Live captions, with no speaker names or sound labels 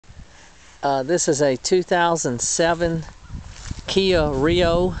This is a 2007 Kia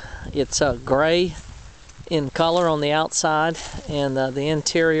Rio. It's gray in color on the outside, and the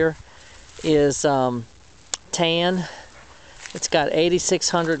interior is tan. It's got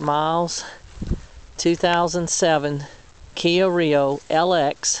 8,600 miles. 2007 Kia Rio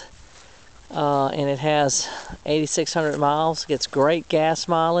LX, and it has 8,600 miles. Gets great gas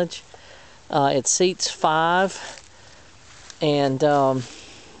mileage. It seats 5, and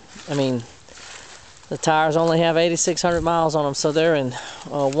I mean, the tires only have 8,600 miles on them, so they're in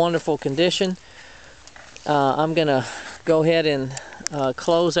wonderful condition. I'm gonna go ahead and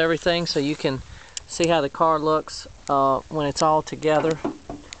close everything so you can see how the car looks when it's all together.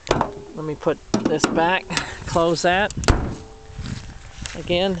 Let me put this back, close that.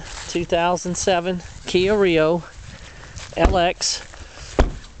 Again, 2007 Kia Rio LX.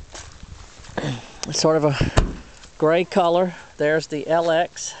 It's sort of a gray color. There's the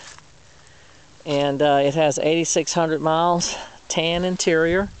LX, and it has 8,600 miles, tan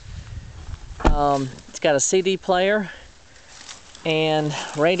interior. It's got a CD player and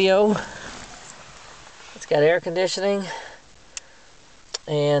radio. It's got air conditioning,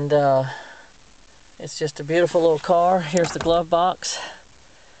 and it's just a beautiful little car. Here's the glove box,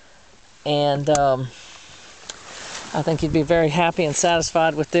 and I think you'd be very happy and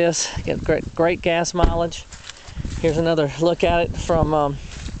satisfied with this. Get great gas mileage. Here's another look at it from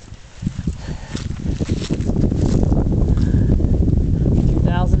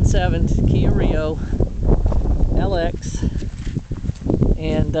 2007 Kia Rio LX,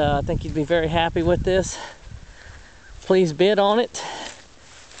 and I think you'd be very happy with this. Please bid on it.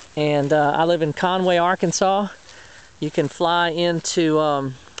 And I live in Conway, Arkansas. You can fly into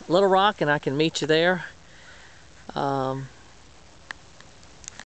Little Rock, and I can meet you there.